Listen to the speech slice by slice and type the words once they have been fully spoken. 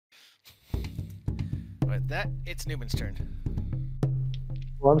It's Numen's turn.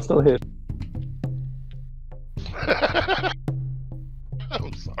 Well, I'm still hit.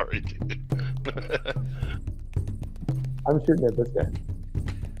 I'm sorry, dude. I'm shooting at this guy.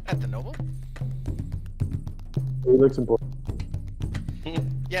 At the noble? He looks important.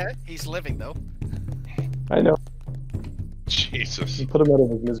 Yeah, he's living though. I know. Jesus. You put him out of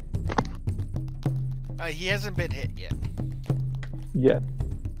his misery. He hasn't been hit yet. Yeah.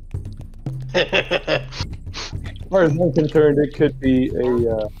 As far as I'm concerned, it could be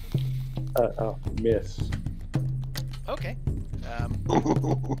a miss. Okay.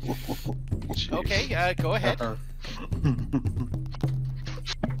 Okay, go ahead.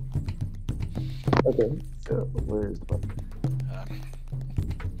 Okay, so where's the button?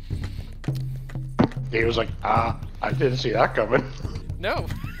 He was like, I didn't see that coming. No,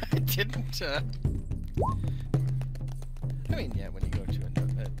 I didn't. I mean, yeah, when you go to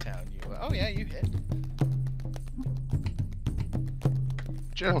a town, you... oh, yeah, you hit.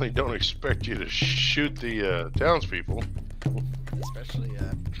 Generally don't expect you to shoot the townspeople. Especially,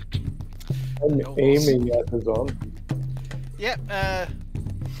 I'm nobles. aiming at the zombie. Yep,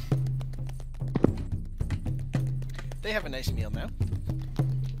 they have a nice meal now.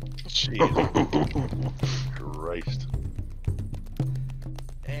 Jesus Christ.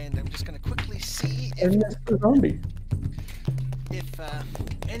 And I'm just gonna quickly see I missed the zombie. if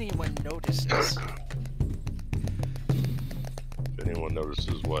anyone notices. If anyone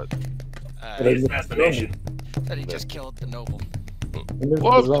notices what? Assassination. That he just killed the noble. I missed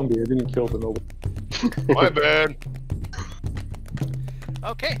What? the zombie. I didn't kill the noble. My bad.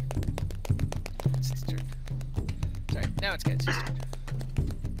 Okay. It's his turn. Sorry, now it's Gattsu's turn.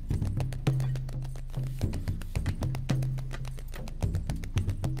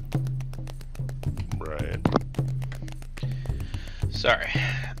 Right. Sorry.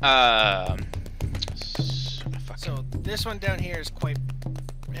 So this one down here is quite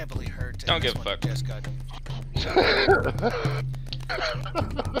heavily hurt. And Don't this give a one fuck. Just got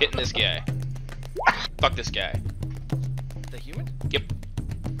Hitting this guy. Fuck this guy. the human. Yep.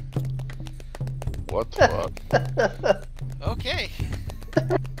 What the fuck? Okay.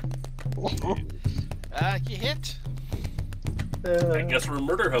 You hit. I guess we're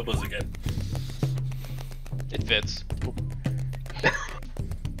murder hobos again. It fits.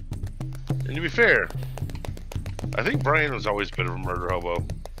 And to be fair, I think Brian was always a bit of a murder hobo.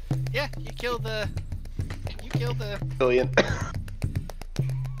 Yeah, you killed the. You killed the. Billion.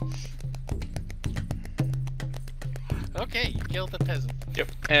 Okay, you killed the peasant.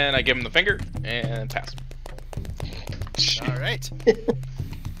 Yep. And I give him the finger and pass. All right.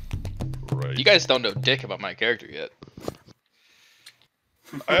 Right. You guys don't know dick about my character yet.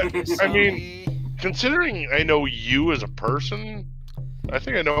 I mean, considering I know you as a person, I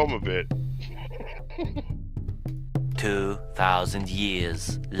think I know him a bit. 2,000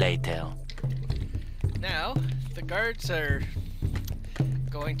 years later. Now, the guards are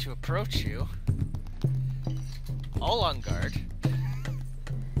going to approach you. All on guard.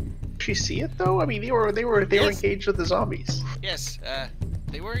 Did you see it though? I mean, they were Yes. engaged with the zombies. Yes,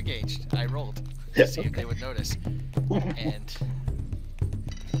 they were engaged. I rolled to Yeah, see if they would notice. And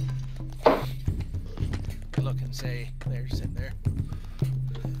look and say, they're sitting there.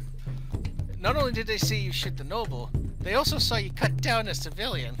 Not only did they see you shoot the noble, they also saw you cut down a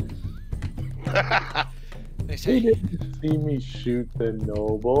civilian. They They say, didn't see me shoot the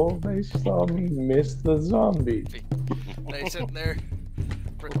noble. They saw me miss the zombie. they sit there,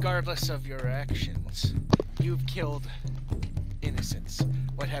 regardless of your actions, you've killed innocents.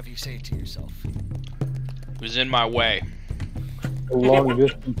 What have you say to yourself? It was in my way. A long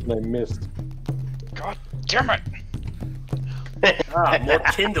distance and I missed. God damn it! Ah, more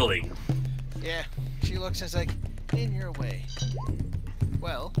kindling. Yeah, she looks and is like, in your way.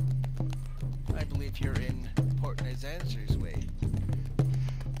 Well, I believe you're in Port Nezanzer's way.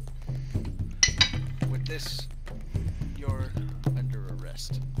 With this, you're under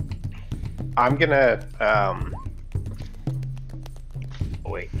arrest. I'm gonna.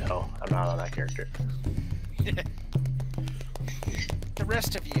 Wait, no, I'm not on that character. The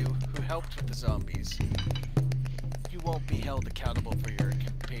rest of you who helped with the zombies, you won't be held accountable for your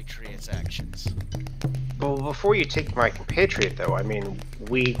compatriots' actions. Well, before you take my compatriot, though, I mean,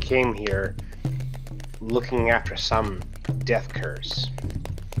 we came here looking after some death curse.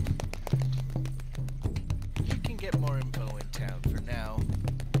 You can get more info in town. For now,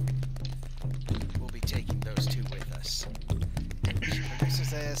 we'll be taking those two with us. This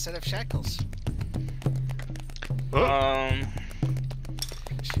is a set of shackles.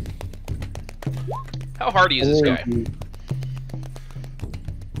 How hardy is this guy?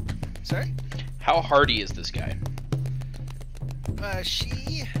 Sorry? How hardy is this guy?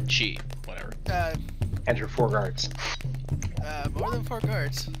 She, whatever. And her 4 guards. More than 4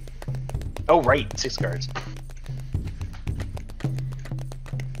 guards. Oh, right, 6 guards.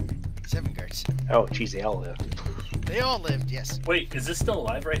 7 guards. Oh, geez, they all lived. They all lived, yes. Wait, is this still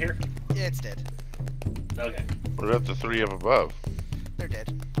alive right here? Yeah, it's dead. Okay. What about the 3 up above? They're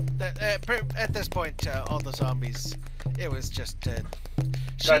dead. At this point, all the zombies, it was just...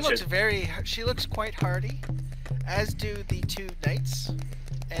 she Gotcha. She looks quite hardy, as do the 2 knights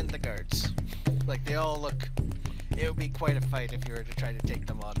and the guards. Like, they all look... It would be quite a fight if you were to try to take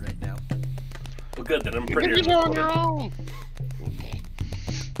them on right now. Well, good, then I'm You pretty can be on your own.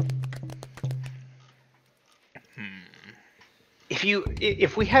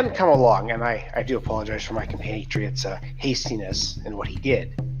 If we hadn't come along, and I do apologize for my compatriot's hastiness in what he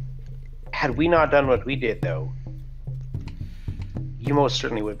did, had we not done what we did, though, you most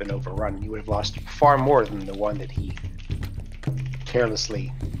certainly would have been overrun. You would have lost far more than the one that he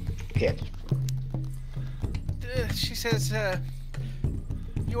carelessly hit. She says,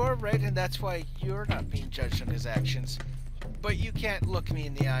 you're right, and that's why you're not being judged on his actions. But you can't look me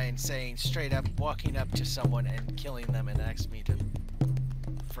in the eye and saying straight up, walking up to someone and killing them and ask me to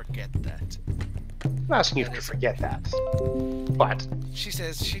forget that. I'm not asking you to forget that. But She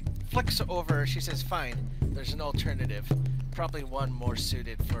says, she flicks over, she says, fine, there's an alternative. Probably one more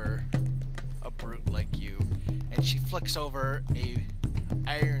suited for a brute like you. And she flicks over a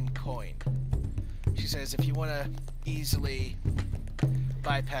iron coin. She says, if you want to easily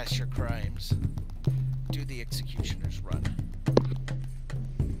bypass your crimes, do the executioner's run.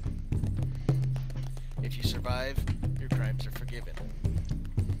 If you survive, your crimes are forgiven.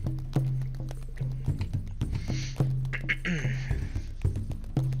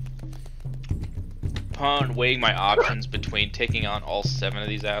 Upon weighing my options between taking on all 7 of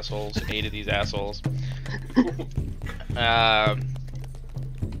these assholes, 8 of these assholes,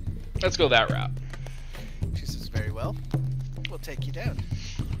 let's go that route. She says, very well. We'll take you down.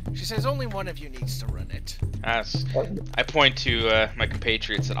 She says, only one of you needs to run it. I point to my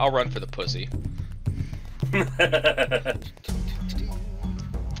compatriots and I'll run for the pussy.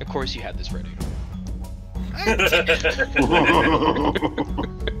 Of course you had this ready.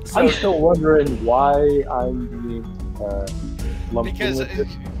 I'm still wondering why I'm being lumped Because in with this.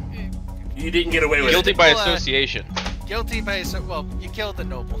 You didn't get away with Guilty it. by association. Guilty by, well, you killed the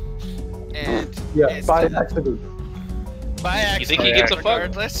noble. And Yeah, it's by still- accident. by accident, You think he gets a fuck?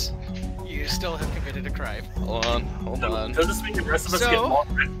 regardless, you still have committed a crime. Hold on. Does this mean the rest of us So- get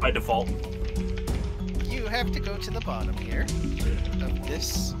long by default? You have to go to the bottom here of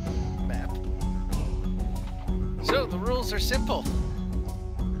this map. So the rules are simple.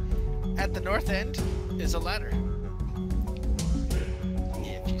 At the north end is a ladder.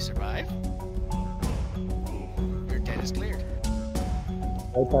 If you survive, your debt is cleared.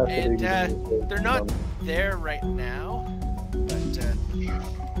 And they're not there right now,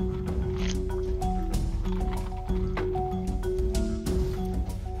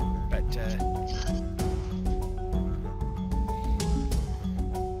 but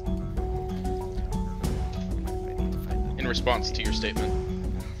In response to your statement.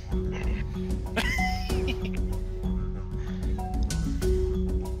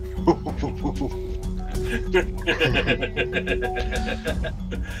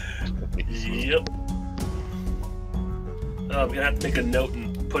 Yep. I'm gonna have to make a note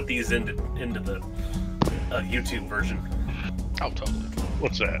and put these into the YouTube version. Oh, totally.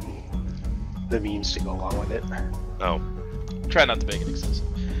 What's that? the memes to go along with it. Oh. Try not to make it excessive.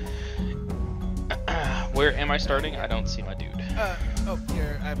 Where am I starting? I don't see my dude. Oh,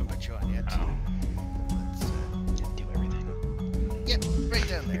 here, I haven't put you on yet. Oh. Let's, Didn't do everything. yep, right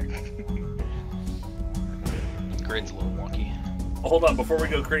down there. Grid's a little wonky. Hold on, before we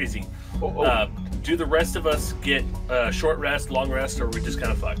go crazy. Do the rest of us get short rest, long rest, or are we just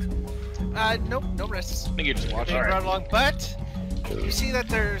kind of fucked? Nope, no rests. I think you're just watching. Being brought along, but you see that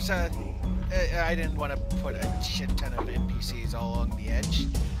there's I didn't want to put a shit ton of NPCs all along the edge.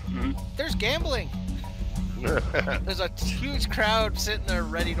 Mhm. There's gambling. There's a huge crowd sitting there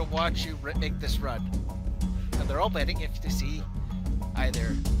ready to watch you make this run. And they're all betting if they see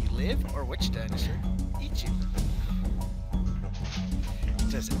either you live or which dinosaur eats you.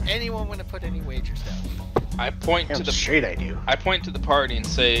 Does anyone want to put any wagers down? I point to Damn the straight I do. I point to the party and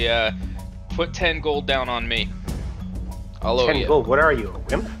say, put 10 gold down on me. I'll owe 10 you. gold. What are you, a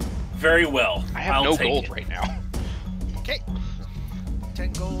wimp? Very well. I have I'll no take gold it. right now. Okay.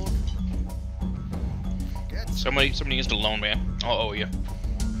 10 gold. Good. Somebody needs to loan me. I'll owe you.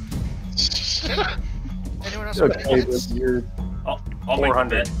 Anyone else want Okay, to but you're I'll make the 400.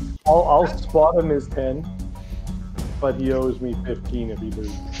 bet. I'll spot him as 10, but he owes me 15 if he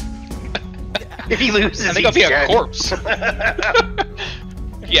loses. If he loses, I think I'll be he's a dead. corpse.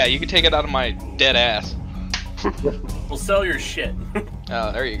 Yeah, you can take it out of my dead ass. We'll sell your shit.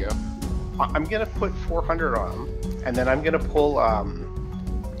 Oh, there you go. I'm gonna put 400 on him, and then I'm gonna pull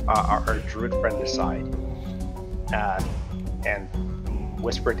our druid friend aside, and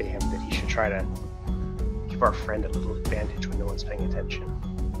whisper to him that he should try to give our friend a little advantage when no one's paying attention.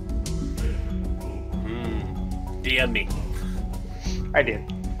 DM me. I did.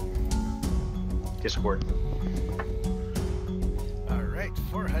 Discord. All right,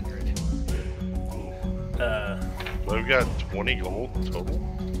 400. I've got 20 gold total.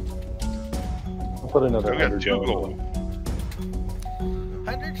 I'll put another I've got 100 2 down. gold.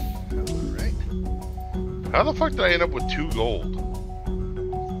 100. All right. How the fuck did I end up with 2 gold?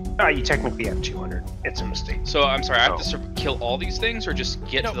 You technically have 200. It's a mistake. So I'm sorry, I have Oh. to kill all these things or just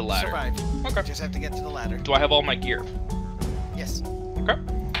get to the ladder? Survive. Okay. Just have to get to the ladder. Do I have all my gear? Yes. Okay.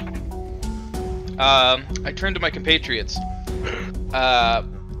 I turn to my compatriots. I'll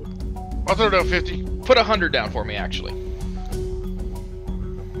throw down 50. Put 100 down for me, actually.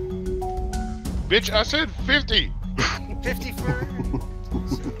 Bitch, I said 50. 50 for.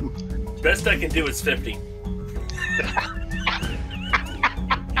 Best I can do is 50.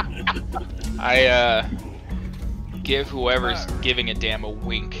 I give whoever's giving a damn a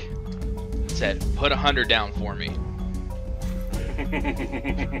wink. Said, put 100 down for me.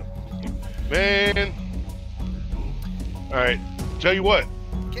 Man. Alright, tell you what.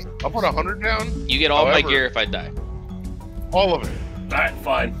 Okay. I'll put 100 down. You get all my However- gear if I die. All of it. Alright,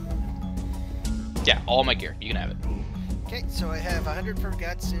 fine. Yeah, all my gear. You can have it. Okay, so I have 100 for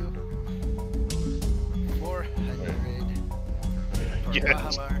Gattsu. 400 for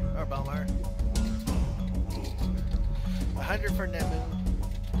Yes. Bhalmar. 100 for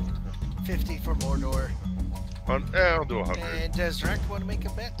Numen. 50 for Moardorr. I'll do 100. And does Zradak want to make a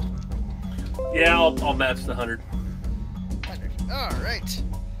bet? Yeah, I'll match the 100. 100. All right.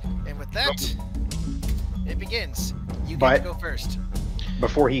 And with that, it begins. You get But- to go first.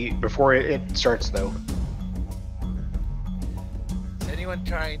 Before it starts though, Is anyone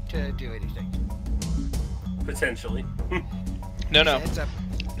trying to do anything? Potentially. No, no. Hands up.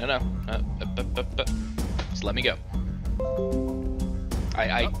 No. Just let me go.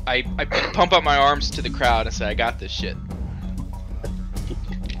 I pump up my arms to the crowd and say, I got this shit.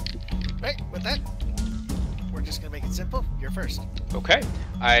 Right, with that, we're just gonna make it simple. You're first. Okay.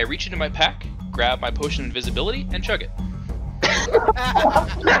 I reach into my pack, grab my potion of invisibility, and chug it.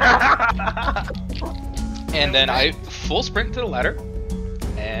 And then I full sprint to the ladder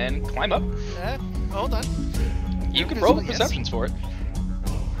and climb up. Hold on. You can Invisible, roll yes. perceptions for it.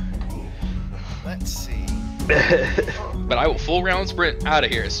 Let's see. But I will full round sprint out of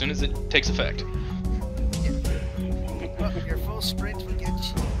here as soon as it takes effect. Well, your full sprint will get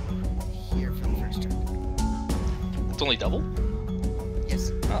you here for the first turn. It's only double?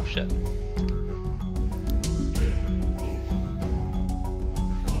 Yes. Oh, shit.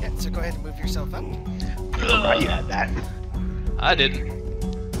 Yeah, so go ahead and move yourself up. oh, you had that. I didn't.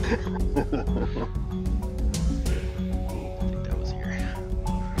 I think that was here.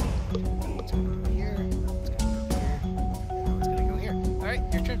 It's gonna go here. It's gonna go here. It's gonna go here.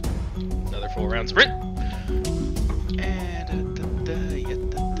 Alright, your turn. Another full round sprint. And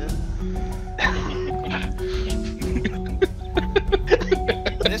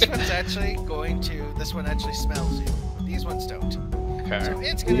this one actually smells you. These ones don't. Okay. So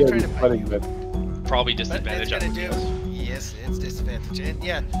it's You gonna try gotta to be bite funny, you. but Probably But it's disadvantage. I gonna would do. guess. Yes, it's disadvantage. And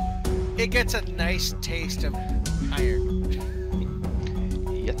yeah, it gets a nice taste of iron.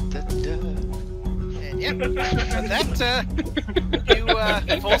 And yep, with that,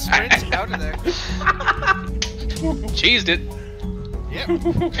 you full sprint out of there. Cheesed it. Yep.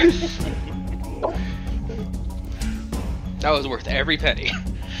 That was worth every penny.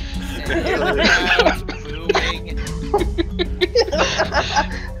 And you hear the crowd booing.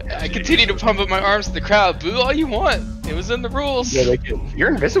 I continue to pump up my arms to the crowd. Boo all you want. It was in the rules. yeah, they can. You're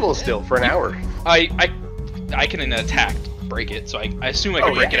invisible still for an hour. I can attack, break it. So I assume I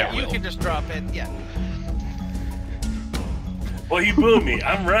can break it at You will. can just drop in. Yeah. Well, you blew me.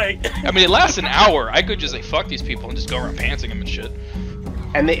 I'm right. I mean, it lasts an hour. I could just like fuck these people and just go around pantsing them and shit.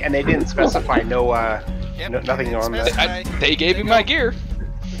 And they didn't specify no Yep. nothing and on that. specify- They gave me my gear.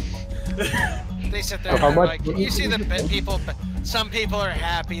 They sit there So how and they're much- like, you see the people, some people are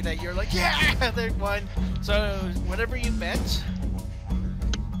happy that you're like, yeah, they won. So whatever you bet,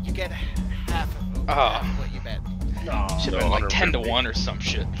 you get half of what you bet. Should have been like 10 to 1 or some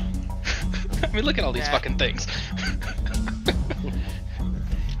shit. I mean, look at all these Yeah. fucking things.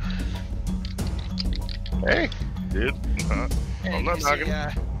 Hey, dude. And I'm not you see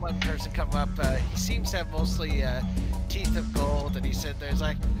knocking. one person come up. He seems to have mostly teeth of gold, and he said, "There's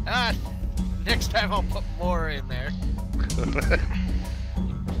like, next time I'll put more in there."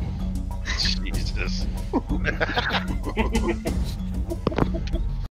 Jesus.